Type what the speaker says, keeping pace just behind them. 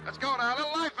Let's go now. A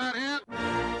little life out here.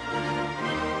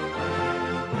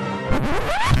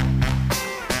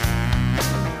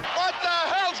 What the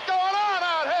hell's going on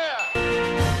out here?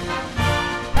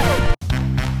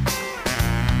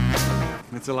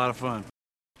 It's a lot of fun.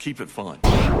 Keep it fun.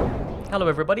 Hello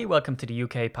everybody, welcome to the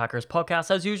UK Packers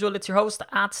podcast. As usual, it's your host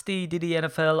at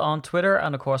SteeDiddyNFL on Twitter,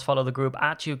 and of course follow the group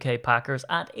at UK Packers,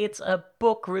 and it's a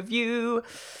book review.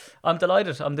 I'm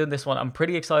delighted I'm doing this one. I'm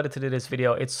pretty excited to do this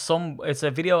video. It's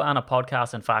a video and a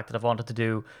podcast, in fact, that I've wanted to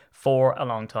do for a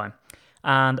long time.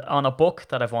 And on a book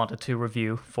that I've wanted to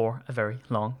review for a very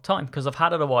long time, because I've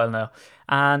had it a while now.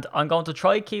 And I'm going to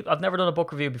try I've never done a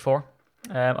book review before,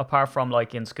 apart from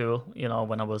like in school, you know,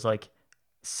 when I was like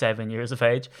 7 years of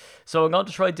age. So I'm going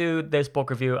to try do this book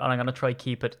review, and I'm going to try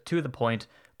keep it to the point,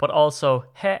 but also,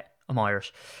 hey, I'm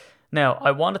Irish. Now,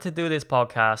 I wanted to do this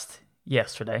podcast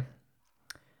yesterday,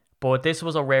 but this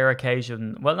was a rare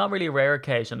occasion. Well, not really a rare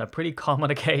occasion, a pretty common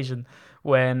occasion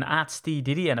when at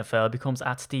SteeDiddyNFL becomes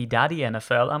at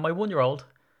SteeDaddyNFL, and my 1-year-old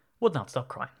would not stop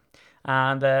crying.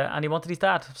 And he wanted his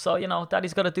dad. So, you know,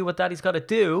 daddy's got to do what daddy's got to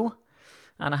do,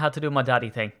 and I had to do my daddy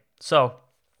thing. So,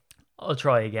 I'll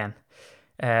try again.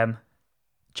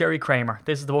 Jerry Kramer.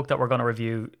 This is the book that we're going to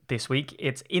review this week.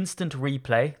 It's Instant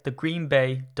Replay, the Green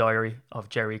Bay Diary of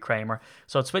Jerry Kramer.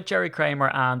 So it's with Jerry Kramer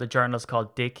and a journalist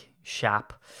called Dick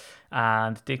Schaap.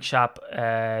 And Dick Schaap,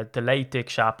 the late Dick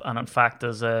Schaap, and in fact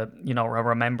there's a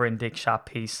Remembering Dick Schaap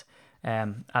piece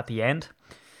at the end.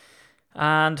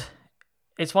 And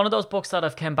it's one of those books that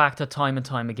I've come back to time and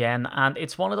time again. And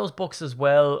it's one of those books as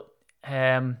well,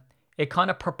 it kind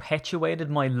of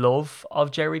perpetuated my love of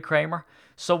Jerry Kramer.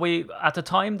 So at the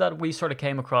time that we sort of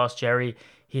came across Jerry,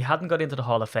 he hadn't got into the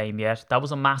Hall of Fame yet. That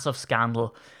was a massive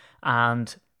scandal.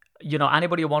 And, you know,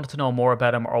 anybody who wanted to know more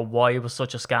about him or why it was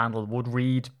such a scandal would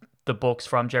read the books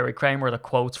from Jerry Kramer, the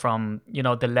quotes from, you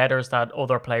know, the letters that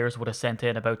other players would have sent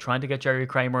in about trying to get Jerry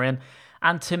Kramer in.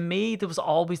 And to me, there was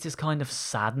always this kind of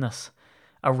sadness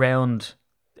around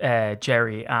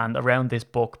Jerry and around this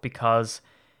book because,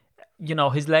 you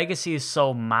know, his legacy is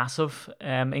so massive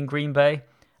in Green Bay,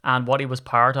 and what he was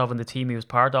part of and the team he was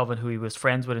part of and who he was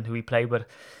friends with and who he played with,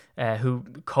 who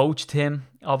coached him,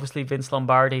 obviously Vince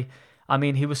Lombardi. I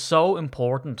mean, he was so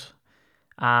important,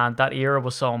 and that era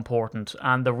was so important.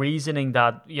 And the reasoning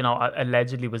that, you know,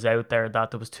 allegedly was out there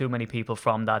that there was too many people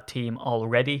from that team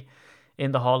already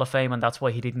in the Hall of Fame, and that's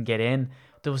why he didn't get in.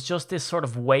 There was just this sort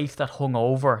of weight that hung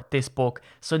over this book.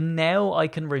 So now I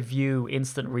can review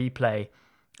Instant Replay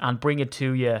and bring it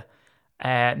to you,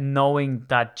 knowing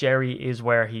that Jerry is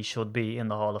where he should be in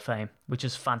the Hall of Fame, which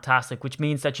is fantastic, which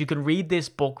means that you can read this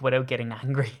book without getting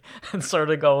angry and sort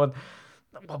of going,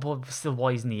 but still,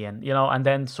 why isn't he in? You know, and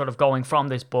then sort of going from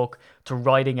this book to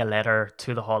writing a letter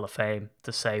to the Hall of Fame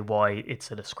to say why it's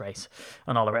a disgrace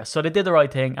and all the rest. So they did the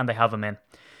right thing and they have him in.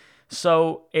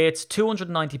 So it's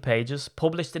 290 pages,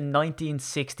 published in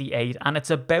 1968, and it's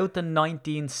about the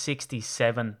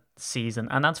 1967 season,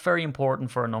 and that's very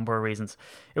important for a number of reasons.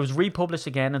 It was republished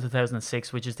again in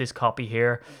 2006, which is this copy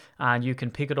here, and you can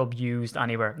pick it up used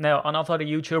anywhere. Now, an awful lot of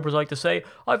YouTubers like to say,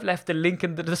 I've left the link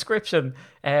in the description.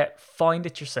 Find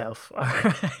it yourself.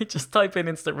 Just type in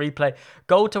Instant Replay.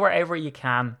 Go to wherever you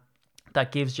can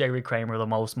that gives Jerry Kramer the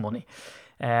most money.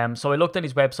 So I looked at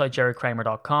his website,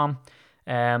 jerrykramer.com.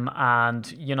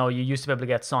 And you know, you used to be able to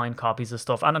get signed copies of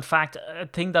stuff, and in fact a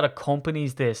thing that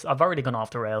accompanies this, I've already gone off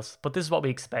the rails, but this is what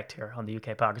we expect here on the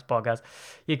UK Packers podcast.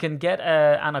 You can get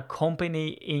an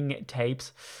accompanying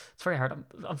tapes. It's very hard.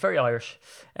 I'm very Irish,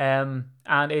 and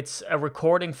it's a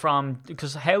recording from,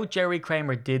 because how Jerry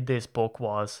Kramer did this book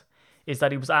is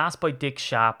that he was asked by Dick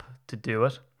Schaap to do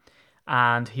it.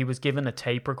 And he was given a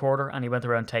tape recorder, and he went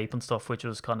around taping stuff, which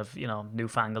was kind of, you know,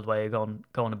 newfangled way of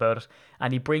going about it.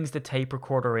 And he brings the tape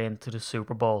recorder into the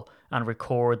Super Bowl and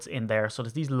records in there. So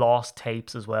there's these lost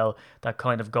tapes as well that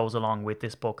kind of goes along with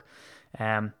this book.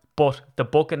 But the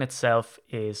book in itself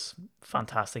is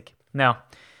fantastic. Now,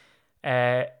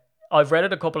 I've read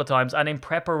it a couple of times, and in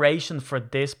preparation for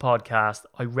this podcast,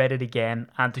 I read it again.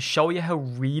 And to show you how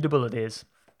readable it is,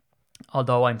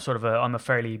 although I'm a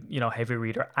fairly, you know, heavy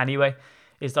reader anyway,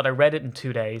 is that I read it in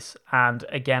 2 days. And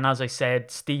again, as I said,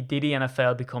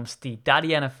 SteeDiddyNFL becomes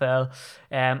SteeDaddyNFL.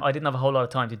 I didn't have a whole lot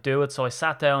of time to do it, so I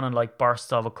sat down and like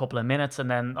bursts of a couple of minutes, and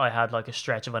then I had like a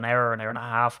stretch of an hour and a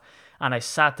half, and I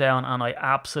sat down and I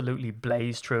absolutely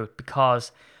blazed through it,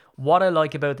 because what I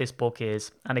like about this book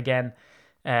is, and again,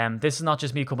 this is not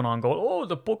just me coming on and going, oh,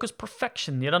 the book is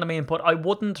perfection, you know what I mean? But I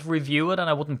wouldn't review it and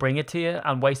I wouldn't bring it to you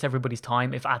and waste everybody's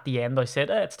time if at the end I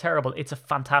said, it's terrible. It's a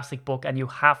fantastic book and you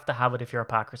have to have it if you're a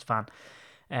Packers fan.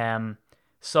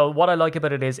 So what I like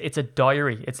about it is it's a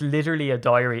diary. It's literally a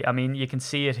diary. I mean, you can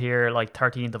see it here, like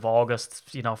 13th of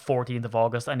August, 14th of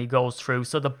August, and he goes through.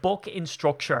 So the book in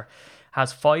structure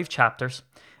has 5 chapters,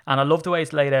 and I love the way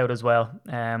it's laid out as well.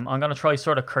 I'm going to try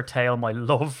sort of curtail my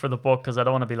love for the book because I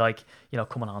don't want to be like,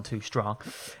 coming on too strong.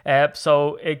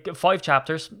 5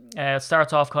 chapters. It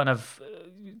starts off kind of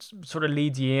sort of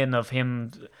leads you in of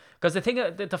him. Because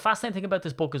the fascinating thing about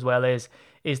this book as well is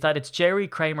that it's Jerry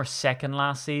Kramer's second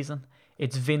last season.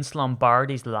 It's Vince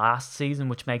Lombardi's last season,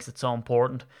 which makes it so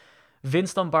important.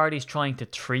 Vince Lombardi's trying to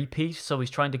three-peat, so he's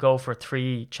trying to go for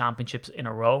 3 championships in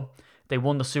a row. They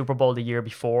won the Super Bowl the year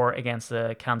before against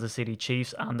the Kansas City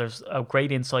Chiefs, and there's a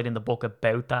great insight in the book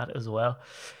about that as well.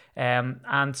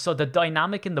 And so the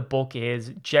dynamic in the book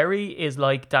is Jerry is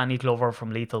like Danny Glover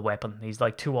from Lethal Weapon. He's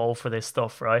like too old for this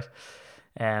stuff, right?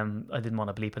 I didn't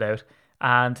want to bleep it out.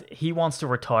 And he wants to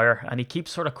retire, and he keeps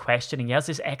sort of questioning. He has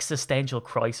this existential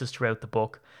crisis throughout the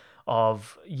book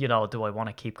of, do I want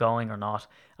to keep going or not?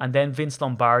 And then Vince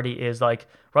Lombardi is like,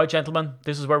 right, gentlemen,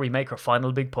 this is where we make our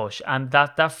final big push. And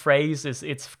that phrase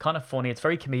it's kind of funny. It's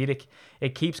very comedic.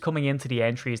 It keeps coming into the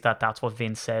entries that's what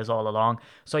Vince says all along.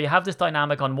 So you have this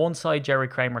dynamic on one side, Jerry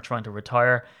Kramer trying to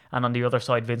retire, and on the other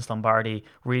side, Vince Lombardi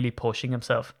really pushing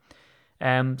himself.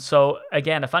 So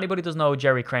again, if anybody doesn't know who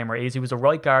Jerry Kramer is, he was a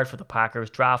right guard for the Packers,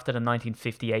 drafted in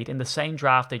 1958. In the same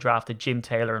draft, they drafted Jim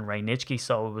Taylor and Ray Nitschke,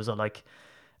 so it was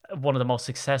one of the most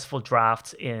successful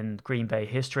drafts in Green Bay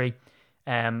history.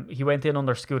 He went in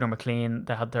under Scooter McLean.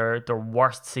 They had their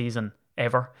worst season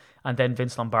ever, and then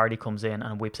Vince Lombardi comes in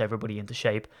and whips everybody into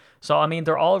shape. So I mean,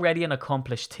 they're already an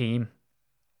accomplished team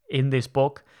in this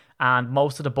book, and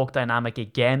most of the book dynamic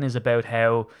again is about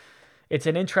how it's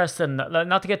an interesting,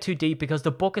 not to get too deep because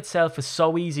the book itself is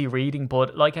so easy reading,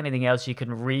 but like anything else, you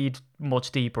can read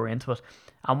much deeper into it.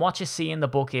 And what you see in the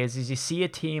book is you see a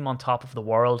team on top of the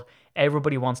world.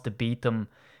 Everybody wants to beat them,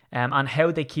 and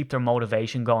how they keep their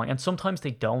motivation going. And sometimes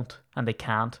they don't, and they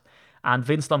can't. And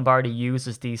Vince Lombardi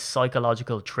uses these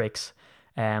psychological tricks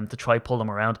to try pull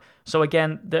them around. So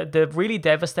again, the really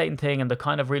devastating thing and the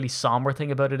kind of really somber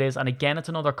thing about it is, and again, it's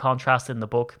another contrast in the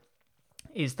book,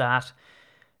 is that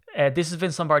this is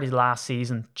Vince Lombardi's last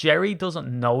season. Jerry doesn't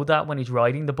know that when he's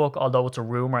writing the book, although it's a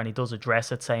rumor and he does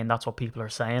address it, saying that's what people are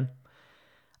saying.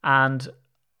 And,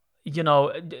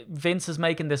 Vince is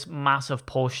making this massive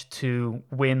push to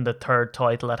win the 3rd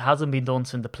title. It hasn't been done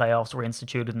since the playoffs were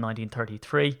instituted in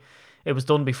 1933. It was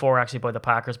done before, actually, by the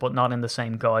Packers, but not in the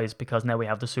same guise because now we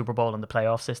have the Super Bowl and the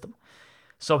playoff system.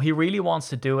 So he really wants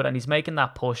to do it, and he's making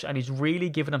that push, and he's really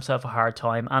giving himself a hard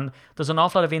time. And there's an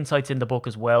awful lot of insights in the book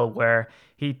as well, where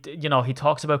he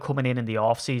talks about coming in the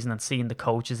off season and seeing the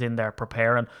coaches in there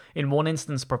preparing. In one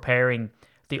instance, preparing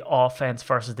the offense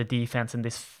versus the defense in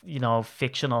this,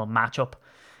 fictional matchup.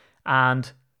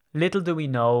 And little do we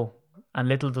know, and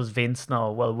little does Vince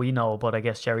know. Well, we know, but I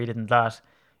guess Jerry didn't. That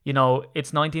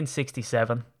it's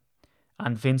 1967,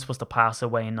 and Vince was to pass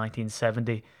away in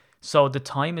 1970. So the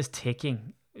time is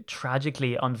ticking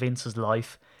tragically on Vince's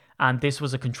life, and this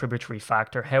was a contributory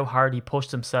factor. How hard he pushed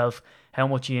himself, how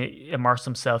much he immersed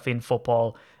himself in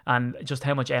football, and just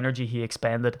how much energy he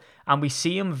expended. And we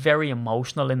see him very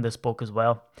emotional in this book as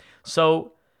well.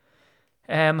 So,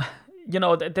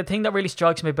 the thing that really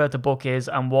strikes me about the book is,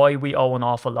 and why we owe an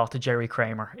awful lot to Jerry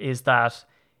Kramer, is that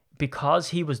because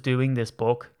he was doing this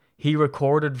book, he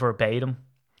recorded verbatim,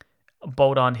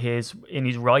 both in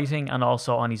his writing and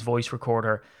also on his voice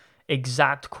recorder,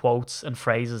 exact quotes and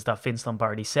phrases that Vince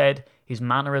Lombardi said, his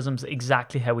mannerisms,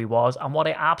 exactly how he was. And what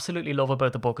I absolutely love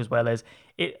about the book as well is,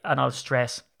 and I'll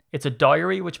stress, it's a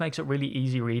diary, which makes it really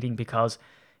easy reading because,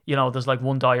 there's like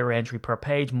one diary entry per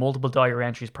page, multiple diary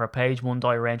entries per page, one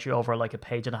diary entry over like a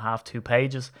page and a half, 2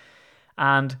 pages.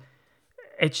 And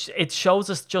it shows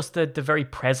us just the very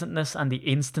presentness and the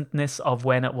instantness of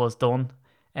when it was done.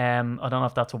 I don't know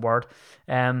if that's a word.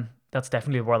 That's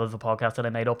definitely a word of the podcast that I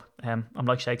made up. I'm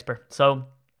like Shakespeare. So,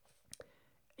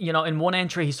 in one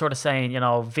entry, he's sort of saying,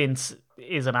 Vince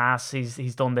is an ass.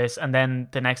 He's done this. And then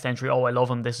the next entry, oh, I love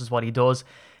him. This is what he does.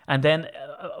 And then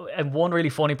in one really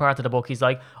funny part of the book, he's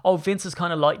like, oh, Vince is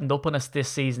kind of lightened up on us this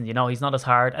season. He's not as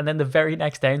hard. And then the very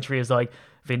next entry is like,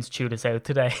 Vince chewed us out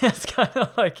today. It's kind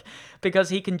of like, because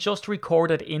he can just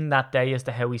record it in that day as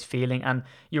to how he's feeling. And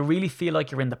you really feel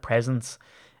like you're in the presence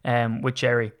with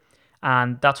Jerry.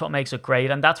 And that's what makes it great.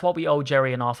 And that's what we owe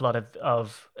Jerry an awful lot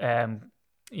of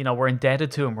we're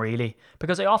indebted to him, really.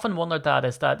 Because I often wondered that,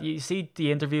 is that you see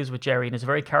the interviews with Jerry, and he's a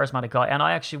very charismatic guy.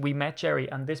 And we met Jerry,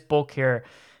 and this book here,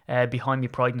 Behind Me,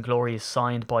 Pride and Glory, is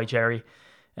signed by Jerry.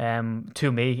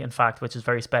 to me, in fact, which is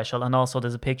very special. And also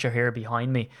there's a picture here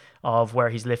behind me of where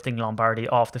he's lifting Lombardi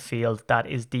off the field that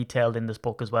is detailed in this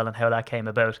book as well, and how that came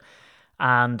about.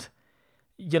 And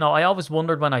I always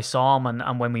wondered when I saw him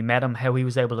and when we met him, how he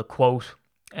was able to quote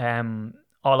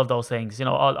all of those things,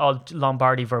 all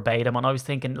Lombardi verbatim. And I was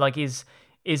thinking, like, is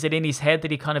it in his head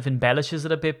that he kind of embellishes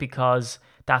it a bit because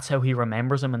that's how he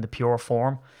remembers them in the pure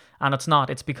form? And it's not.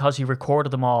 It's because he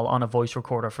recorded them all on a voice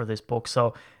recorder for this book.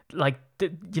 So, like,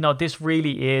 this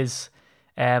really is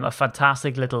a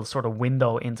fantastic little sort of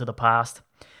window into the past.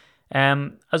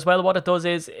 As well, what it does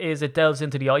is it delves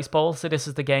into the Ice Bowl. So this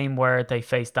is the game where they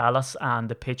faced Dallas and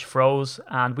the pitch froze.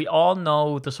 And we all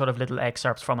know the sort of little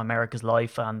excerpts from America's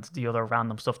Life and the other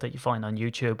random stuff that you find on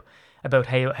YouTube about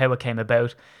how it came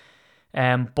about.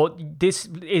 But this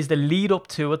is the lead up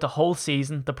to it, the whole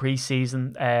season, the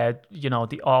preseason,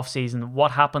 the off season,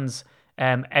 what happens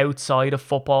outside of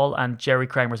football and Jerry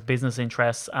Kramer's business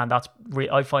interests. And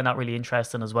I find that really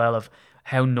interesting as well, of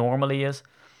how normal he is.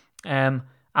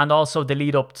 And also the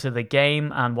lead up to the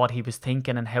game and what he was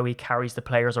thinking and how he carries the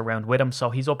players around with him. So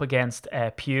he's up against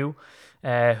Pugh,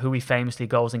 who he famously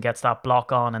goes and gets that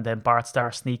block on, and then Bart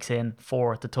Starr sneaks in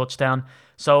for the touchdown.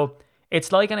 So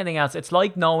it's like anything else. It's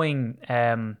like knowing,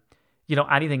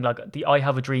 anything like the I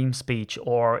Have a Dream speech,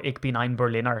 or Ich bin ein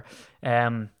Berliner,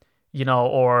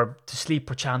 or To Sleep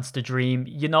Perchance to Dream.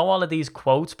 You know all of these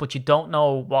quotes, but you don't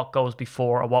know what goes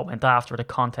before or what went after, the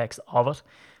context of it.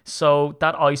 So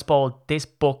that Ice Bowl, this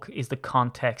book is the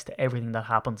context to everything that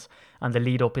happens and the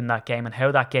lead up in that game and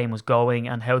how that game was going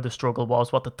and how the struggle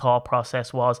was, what the thought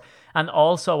process was. And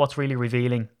also what's really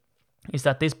revealing is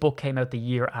that this book came out the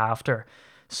year after.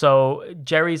 So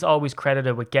Jerry's always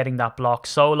credited with getting that block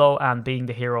solo and being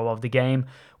the hero of the game,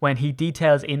 when he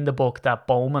details in the book that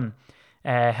Bowman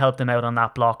helped him out on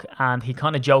that block. And he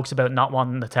kind of jokes about not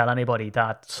wanting to tell anybody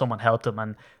that someone helped him,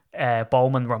 and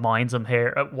Bowman reminds him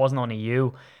here, it wasn't only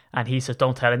you, and he says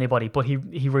don't tell anybody, but he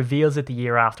reveals it the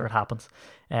year after it happens.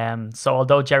 So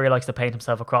although Jerry likes to paint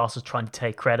himself across as trying to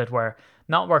take credit where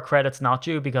credit's not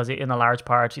due, because in a large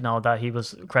part that he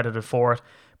was credited for it,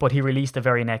 but he released the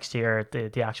very next year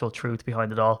the actual truth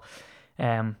behind it all,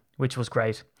 which was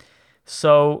great.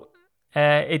 So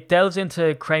it delves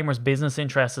into Kramer's business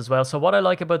interests as well. So what I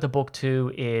like about the book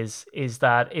too is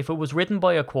that if it was written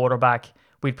by a quarterback,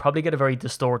 we'd probably get a very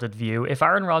distorted view. If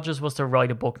Aaron Rodgers was to write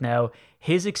a book now,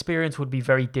 his experience would be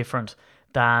very different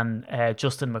than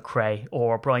Justin McCrae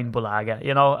or Brian Bulaga.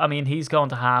 He's going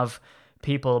to have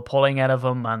people pulling out of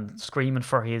him and screaming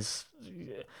for his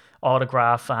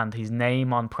autograph and his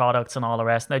name on products and all the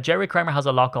rest. Now, Jerry Kramer has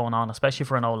a lot going on, especially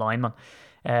for an O-lineman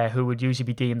who would usually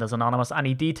be deemed as anonymous. And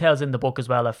he details in the book as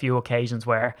well a few occasions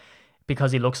where,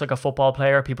 because he looks like a football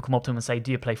player, people come up to him and say,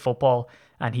 do you play football?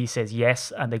 And he says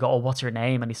yes. And they go, oh, what's your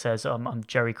name? And he says, I'm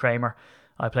Jerry Kramer.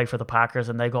 I play for the Packers.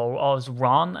 And they go, oh, it's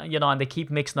Ron. And they keep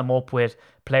mixing them up with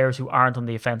players who aren't on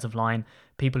the offensive line,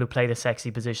 people who play the sexy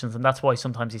positions. And that's why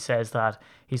sometimes he says that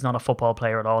he's not a football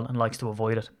player at all and likes to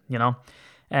avoid it,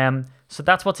 So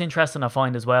that's what's interesting, I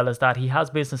find, as well, is that he has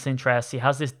business interests. He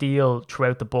has this deal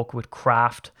throughout the book with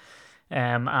Kraft,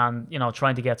 and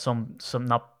trying to get some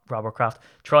not Robert Kraft,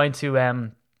 trying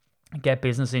to get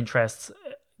business interests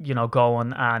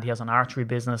going. And he has an archery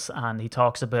business, and he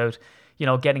talks about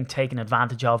getting taken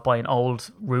advantage of by an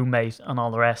old roommate and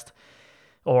all the rest,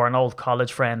 or an old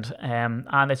college friend,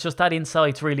 and it's just that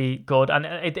insight's really good. And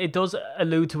it does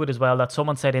allude to it as well, that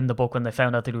someone said in the book when they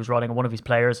found out that he was writing one of his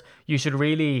players, you should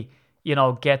really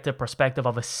get the perspective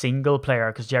of a single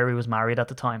player, because Jerry was married at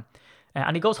the time,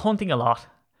 and he goes hunting a lot.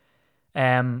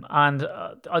 And I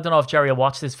don't know if Jerry will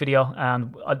watch this video,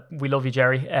 and we love you,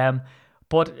 Jerry,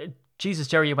 but Jesus,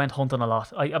 Jerry, you went hunting a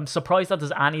lot. I'm surprised that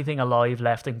there's anything alive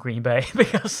left in Green Bay,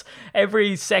 because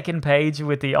every second page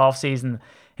with the off-season,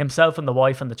 himself and the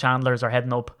wife and the Chandlers are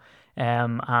heading up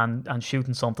and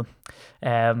shooting something,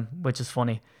 which is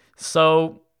funny.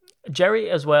 So Jerry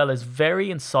as well is very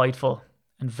insightful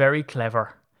and very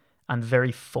clever and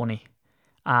very funny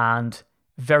and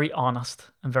very honest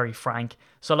and very frank.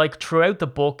 So like throughout the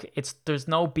book, there's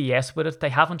no BS with it. They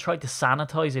haven't tried to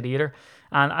sanitize it either.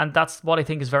 And that's what I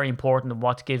think is very important, and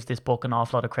what gives this book an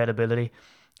awful lot of credibility,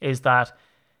 is that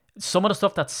some of the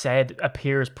stuff that's said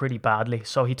appears pretty badly.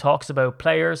 So he talks about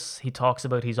players, he talks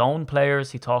about his own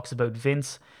players, he talks about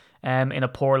Vince in a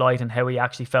poor light and how he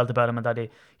actually felt about him, and that he,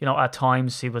 at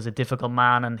times he was a difficult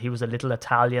man and he was a little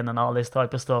Italian and all this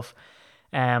type of stuff.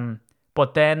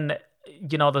 But then,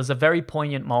 there's a very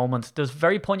poignant moment. There's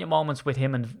very poignant moments with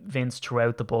him and Vince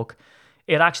throughout the book.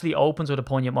 It actually opens with a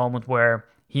poignant moment where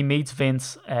he meets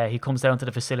Vince. He comes down to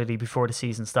the facility before the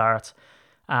season starts,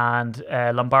 and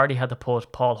Lombardi had to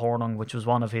put Paul Hornung, which was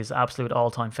one of his absolute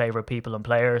all-time favorite people and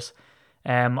players,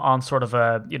 on sort of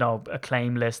a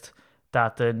claim list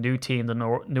that the new team, the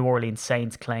New Orleans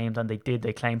Saints, claimed, and they did.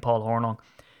 They claimed Paul Hornung,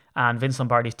 and Vince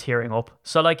Lombardi's tearing up.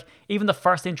 So like even the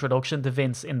first introduction to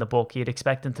Vince in the book, you'd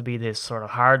expect him to be this sort of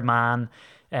hard man,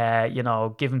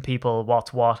 giving people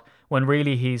what's what, when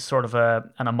really he's sort of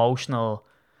an emotional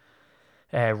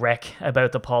wreck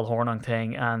about the Paul Hornung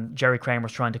thing, and Jerry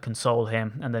Kramer's trying to console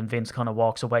him, and then Vince kind of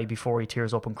walks away before he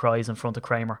tears up and cries in front of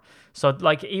Kramer. So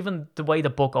like even the way the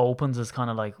book opens is kind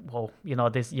of like, whoa,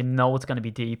 this, it's going to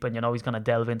be deep, and he's going to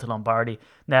delve into Lombardi.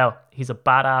 Now he's a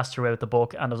badass throughout the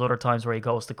book, and there's other times where he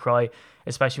goes to cry,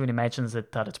 especially when he mentions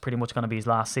that it's pretty much going to be his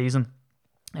last season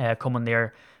coming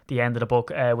near the end of the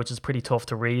book, which is pretty tough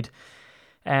to read.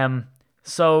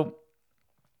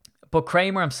 But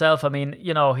Kramer himself, I mean,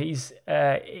 he's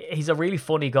a really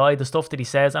funny guy, the stuff that he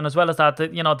says, and as well as that,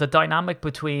 the dynamic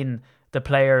between the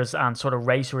players and sort of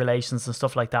race relations and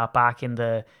stuff like that back in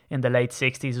the late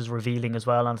 60s is revealing as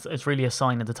well, and it's really a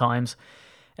sign of the times.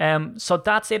 So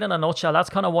that's it in a nutshell. That's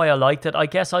kind of why I liked it. I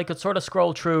guess I could sort of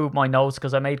scroll through my notes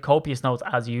because I made copious notes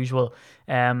as usual.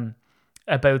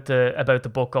 About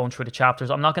the book, going through the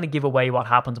chapters. I'm not going to give away what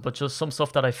happens, but just some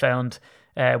stuff that I found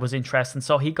was interesting.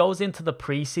 So he goes into the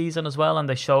preseason as well, and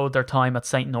they showed their time at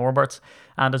St. Norbert's,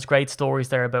 and there's great stories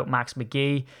there about Max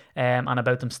McGee and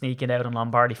about them sneaking out and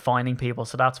Lombardi finding people.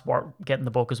 So that's what getting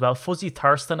the book as well. Fuzzy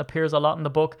Thurston appears a lot in the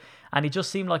book, and he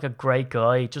just seemed like a great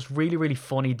guy, just really, really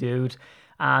funny dude.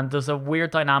 And there's a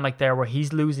weird dynamic there where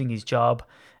he's losing his job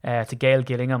to Gail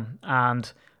Gillingham,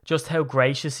 and just how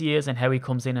gracious he is and how he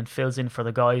comes in and fills in for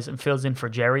the guys and fills in for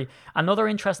Jerry. Another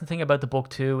interesting thing about the book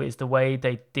too is the way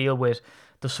they deal with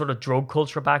the sort of drug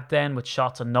culture back then, with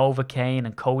shots of Novocaine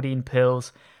and codeine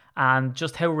pills, and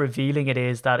just how revealing it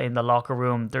is that in the locker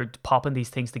room they're popping these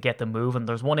things to get them moving.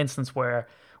 There's one instance where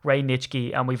Ray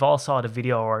Nitschke, and we've all saw the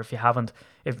video, or if you haven't,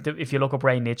 if you look up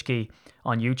Ray Nitschke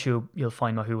on YouTube, you'll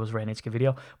find Who Was Ray Nitschke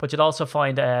video, but you'll also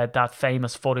find that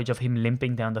famous footage of him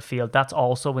limping down the field. That's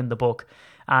also in the book,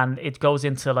 and it goes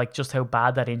into like just how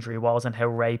bad that injury was and how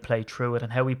Ray played through it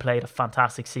and how he played a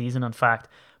fantastic season, in fact,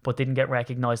 but didn't get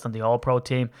recognized on the All-Pro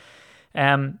team.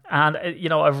 And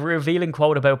a revealing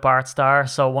quote about Bart Starr.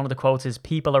 So one of the quotes is,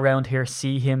 "People around here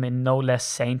see him in no less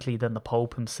saintly than the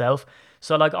Pope himself."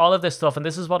 So like all of this stuff, and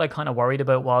this is what I kind of worried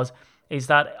about, is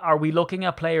that are we looking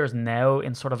at players now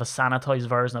in sort of a sanitized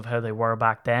version of how they were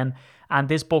back then? And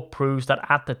this book proves that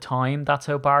at the time, that's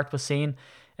how Bart was seen.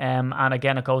 And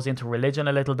again, it goes into religion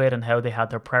a little bit and how they had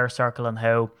their prayer circle and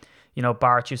how,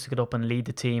 Bart used to get up and lead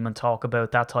the team and talk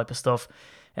about that type of stuff,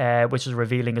 which is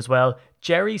revealing as well.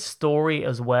 Jerry's story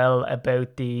as well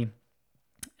about the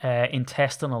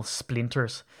intestinal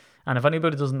splinters. And if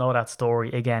anybody doesn't know that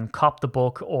story, again, cop the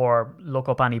book or look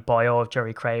up any bio of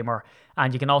Jerry Kramer.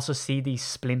 And you can also see these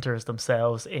splinters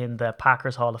themselves in the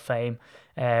Packers Hall of Fame,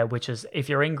 which is, if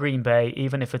you're in Green Bay,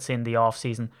 even if it's in the off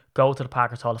season, go to the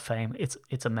Packers Hall of Fame.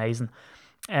 It's amazing.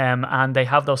 And they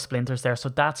have those splinters there. So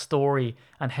that story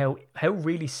and how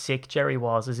really sick Jerry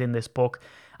was is in this book.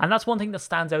 And that's one thing that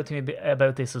stands out to me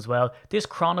about this as well. This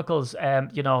chronicles,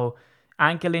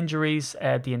 ankle injuries,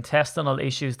 the intestinal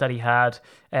issues that he had,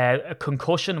 a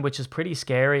concussion, which is pretty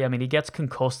scary. I mean, he gets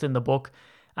concussed in the book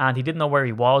and he didn't know where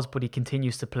he was, but he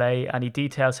continues to play. And he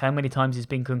details how many times he's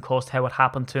been concussed, how it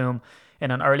happened to him in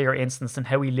an earlier instance, and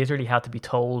how he literally had to be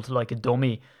told, like a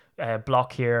dummy,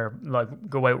 block here, like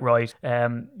go out right,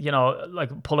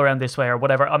 like pull around this way or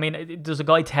whatever. I mean, there's a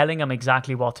guy telling him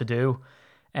exactly what to do.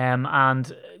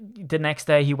 And the next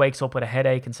day he wakes up with a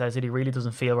headache and says that he really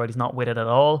doesn't feel right. He's not with it at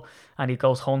all. And he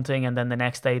goes hunting, and then the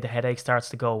next day the headache starts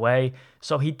to go away.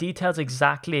 So he details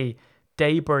exactly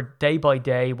day by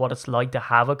day what it's like to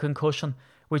have a concussion,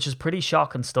 which is pretty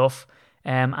shocking stuff.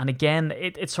 And again,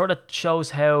 it sort of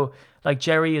shows how like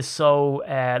Jerry is so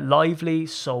lively,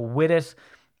 so with it.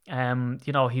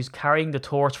 He's carrying the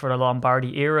torch for the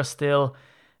Lombardi era still.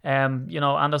 And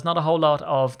there's not a whole lot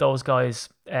of those guys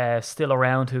still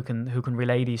around who can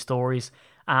relay these stories.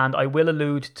 And I will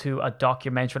allude to a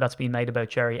documentary that's been made about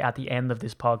Jerry at the end of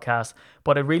this podcast.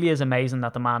 But it really is amazing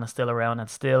that the man is still around and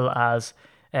still as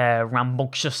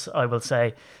rambunctious, I will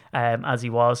say, as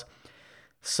he was.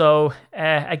 So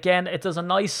again, there's a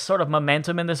nice sort of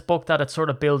momentum in this book that it sort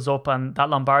of builds up, and that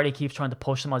Lombardi keeps trying to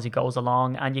push him as he goes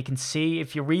along. And you can see,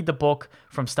 if you read the book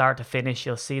from start to finish,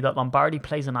 you'll see that Lombardi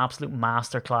plays an absolute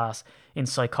masterclass in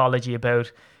psychology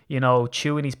about,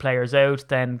 chewing these players out,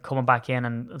 then coming back in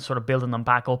and sort of building them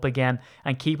back up again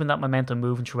and keeping that momentum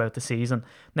moving throughout the season.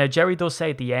 Now, Jerry does say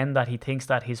at the end that he thinks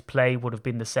that his play would have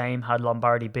been the same had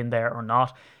Lombardi been there or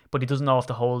not. but he doesn't know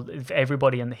if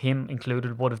everybody, and him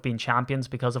included, would have been champions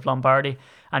because of Lombardi.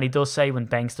 And he does say when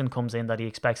Bengston comes in that he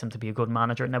expects him to be a good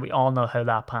manager. Now, we all know how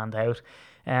that panned out.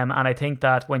 And I think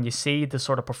that when you see the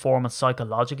sort of performance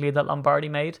psychologically that Lombardi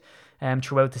made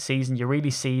throughout the season, you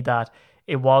really see that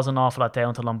it was an awful lot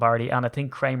down to Lombardi. And I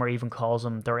think Kramer even calls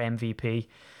him their MVP.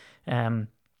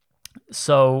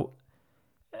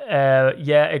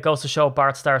 It goes to show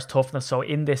Bart Starr's toughness. So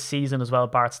in this season as well,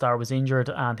 Bart Starr was injured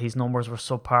and his numbers were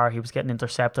subpar. He was getting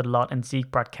intercepted a lot, and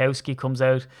Zeke Bratkowski comes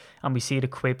out and we see the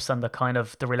quips and the kind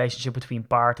of the relationship between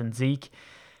Bart and Zeke.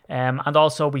 And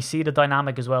also we see the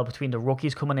dynamic as well between the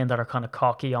rookies coming in that are kind of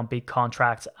cocky on big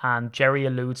contracts, and Jerry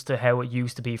alludes to how it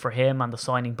used to be for him and the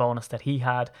signing bonus that he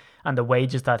had and the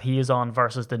wages that he is on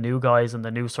versus the new guys and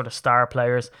the new sort of star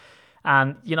players.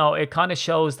 And, you know, it kind of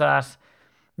shows that,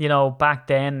 you know, back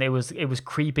then it was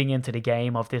creeping into the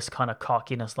game of this kind of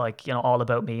cockiness, like, you know, all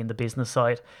about me in the business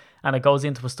side. And it goes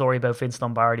into a story about Vince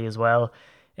Lombardi as well,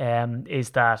 is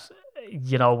that,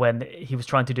 you know, when he was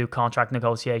trying to do contract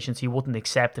negotiations, he wouldn't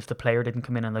accept if the player didn't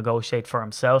come in and negotiate for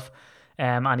himself.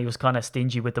 And he was kind of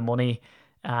stingy with the money,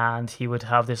 and he would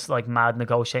have this like mad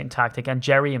negotiating tactic. And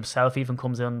Jerry himself even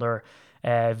comes under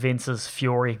Vince's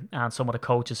fury and some of the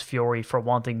coaches' fury for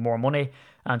wanting more money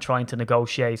and trying to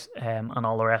negotiate and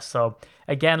all the rest. So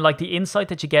again, like, the insight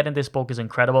that you get in this book is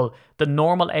incredible. The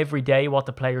normal everyday, what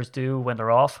the players do when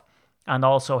they're off, and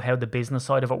also how the business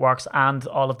side of it works, and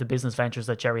all of the business ventures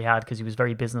that Jerry had, because he was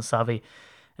very business savvy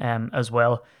as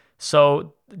well.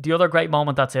 So the other great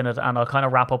moment that's in it, and I'll kind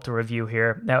of wrap up the review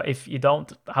here. Now, if you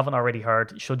haven't already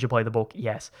heard, should you buy the book?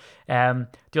 Yes. The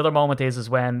other moment is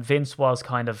when Vince was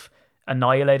kind of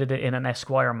annihilated in an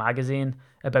Esquire magazine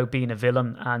about being a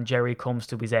villain, and Jerry comes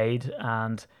to his aid,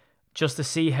 and just to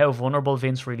see how vulnerable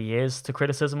Vince really is to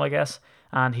criticism, I guess.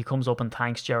 And he comes up and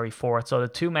thanks Jerry for it. So the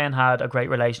two men had a great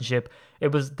relationship.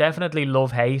 It was definitely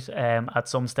love-hate at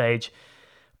some stage.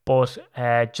 But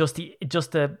just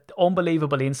the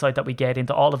unbelievable insight that we get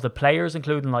into all of the players,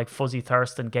 including like Fuzzy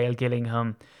Thurston, Gail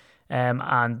Gillingham,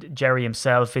 and Jerry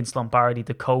himself, Vince Lombardi,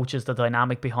 the coaches, the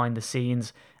dynamic behind the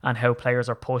scenes, and how players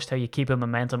are pushed, how you keep a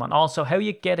momentum, and also how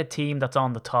you get a team that's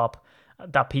on the top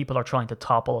that people are trying to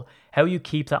topple, how you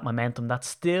keep that momentum that's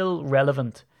still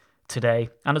relevant today.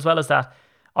 And as well as that,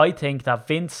 I think that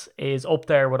Vince is up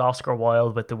there with Oscar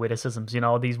Wilde with the witticisms, you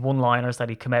know, these one-liners that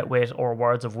he come out with, or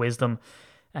words of wisdom.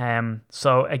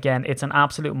 So again, it's an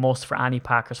absolute must for any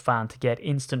Packers fan to get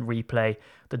instant replay,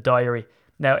 The Diary.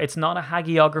 Now, it's not a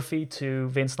hagiography to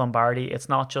Vince Lombardi. It's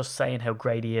not just saying how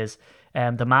great he is.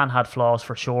 The man had flaws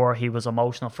for sure. He was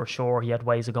emotional for sure. He had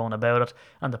ways of going about it,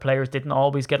 and the players didn't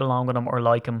always get along with him or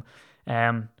like him.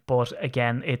 But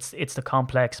again, it's the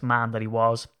complex man that he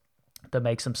was that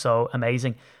makes him so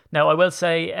amazing. Now, I will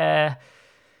say,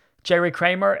 Jerry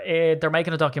Kramer, they're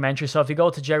making a documentary. So if you go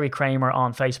to Jerry Kramer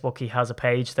on Facebook, he has a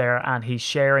page there and he's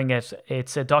sharing it.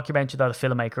 It's a documentary that a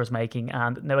filmmaker is making.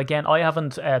 And now, again, I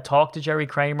haven't talked to Jerry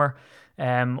Kramer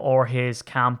or his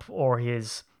camp or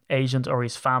his agent or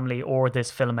his family or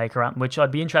this filmmaker, which I'd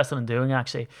be interested in doing,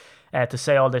 actually, to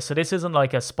say all this. So this isn't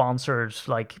like a sponsored,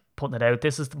 like, putting it out.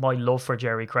 This is my love for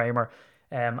Jerry Kramer.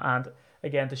 And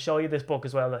again, to show you this book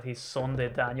as well that his son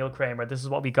did, Daniel Kramer, this is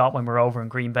what we got when we were over in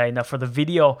Green Bay. Now, for the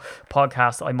video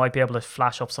podcast, I might be able to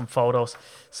flash up some photos.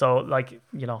 So, like,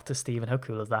 you know, to Stephen, how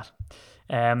cool is that?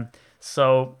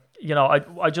 So, you know,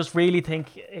 I just really think,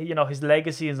 you know, his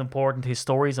legacy is important. His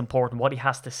story is important. What he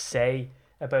has to say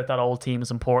about that old team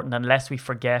is important, unless we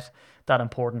forget that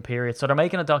important period. So they're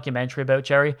making a documentary about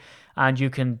Jerry, and you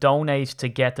can donate to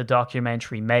get the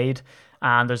documentary made.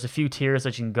 And there's a few tiers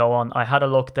that you can go on. I had a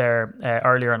look there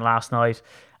earlier and last night,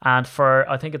 and for,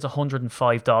 I think it's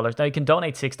 $105. Now you can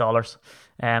donate $6,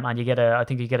 and you get I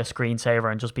think you get a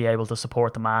screensaver and just be able to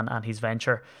support the man and his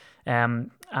venture.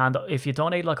 And if you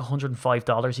donate like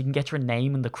 $105, you can get your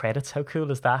name in the credits. How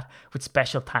cool is that? With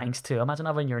special thanks to. Imagine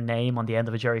having your name on the end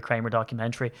of a Jerry Kramer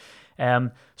documentary.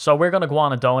 So we're going to go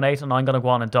on and donate, and I'm going to go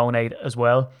on and donate as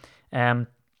well.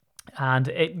 And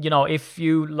it, you know, if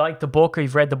you like the book, or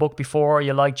you've read the book before, or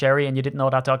you like Jerry and you didn't know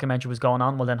that documentary was going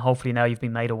on, well then hopefully now you've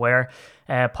been made aware.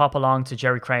 Pop along to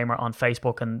Jerry Kramer on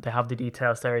Facebook, and they have the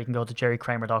details there. You can go to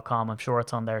jerrykramer.com. I'm sure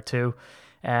it's on there too.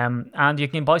 And you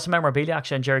can buy some memorabilia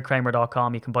actually on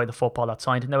jerrykramer.com. You can buy the football that's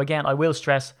signed. Now again, I will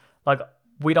stress, like,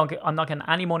 I'm not getting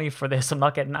any money for this. I'm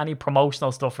not getting any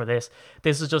promotional stuff for this.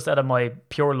 This is just out of my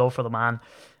pure love for the man.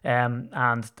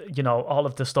 And, you know, all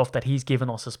of the stuff that he's given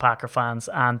us as Packer fans.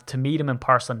 And to meet him in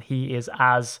person, he is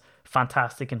as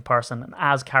fantastic in person and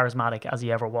as charismatic as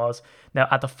he ever was. Now,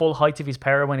 at the full height of his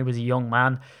power when he was a young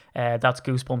man, that's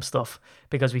goosebump stuff,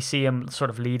 because we see him sort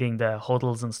of leading the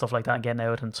huddles and stuff like that, getting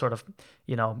out and sort of,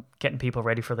 getting people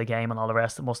ready for the game and all the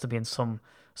rest. It must have been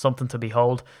something to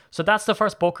behold. So that's the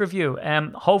first book review.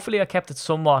 Hopefully I kept it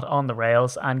somewhat on the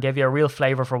rails and gave you a real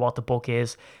flavour for what the book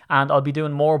is. And I'll be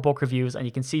doing more book reviews, and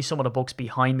you can see some of the books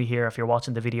behind me here if you're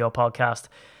watching the video podcast.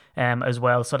 As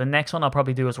well. So the next one I'll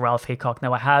probably do is Ralph Hickok.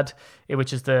 Now I had it,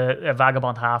 which is the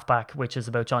Vagabond Halfback, which is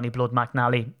about Johnny Blood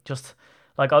McNally. Just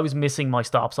like, I was missing my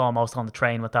stops almost on the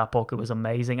train with that book. It was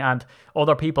amazing. And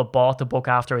other people bought the book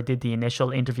after I did the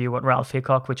initial interview with Ralph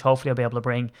Hickok, which hopefully I'll be able to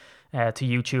bring to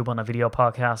YouTube on a video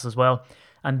podcast as well.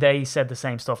 And they said the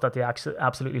same stuff, that they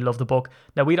absolutely love the book.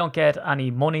 Now, we don't get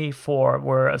any money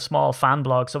we're a small fan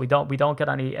blog, so we don't get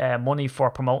any money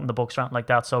for promoting the books or anything like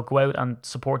that. So go out and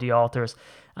support the authors,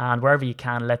 and wherever you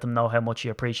can, let them know how much you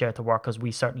appreciate the work, because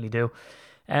we certainly do.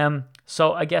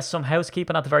 So I guess some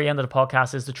housekeeping at the very end of the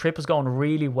podcast is the trip is going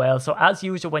really well. So as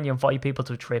usual, when you invite people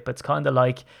to a trip, it's kind of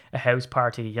like a house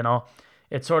party,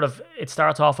 It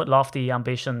starts off with lofty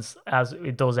ambitions, as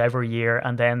it does every year,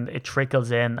 and then it trickles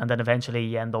in, and then eventually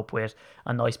you end up with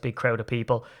a nice big crowd of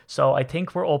people. So I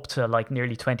think we're up to like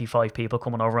nearly 25 people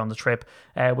coming over on the trip,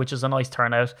 which is a nice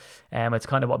turnout. It's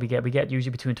kind of what we get. We get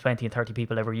usually between 20 and 30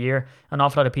 people every year. An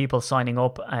awful lot of people signing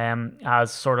up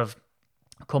as sort of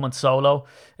coming solo,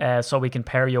 so we can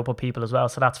pair you up with people as well.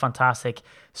 So that's fantastic.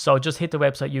 So just hit the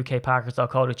website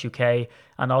ukpackers.co.uk,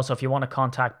 and also if you want to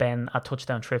contact Ben at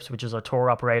Touchdown Trips, which is our tour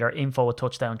operator,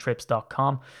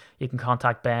 info@touchdowntrips.com, you can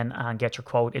contact Ben and get your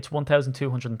quote. It's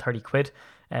 1,230 quid,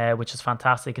 which is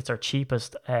fantastic. It's our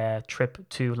cheapest trip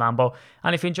to Lambeau.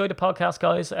 And if you enjoyed the podcast,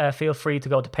 guys, feel free to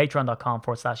go to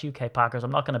patreon.com/UKPackers.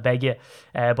 I'm not going to beg you,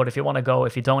 but if you want to go,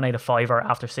 if you donate a $5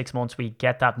 after 6 months, we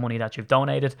get that money that you've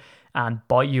donated and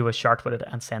buy you a shirt with it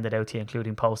and send it out to you,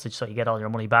 including postage, so you get all your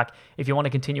money back. If you want to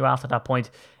continue after that point,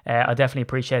 I definitely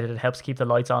appreciate it. It helps keep the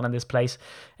lights on in this place.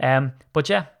 But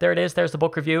yeah, there it is. There's the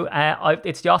book review.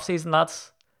 It's the off season,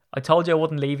 lads. I told you I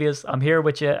wouldn't leave you. I'm here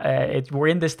with you. We're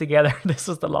in this together. This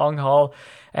is the long haul.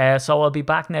 So I'll be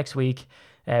back next week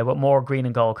with more green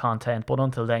and gold content. But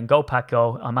until then, go Pack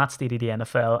Go. I'm at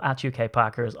SteedyTheNFL, at UK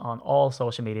Packers on all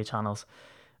social media channels.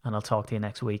 And I'll talk to you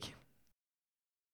next week.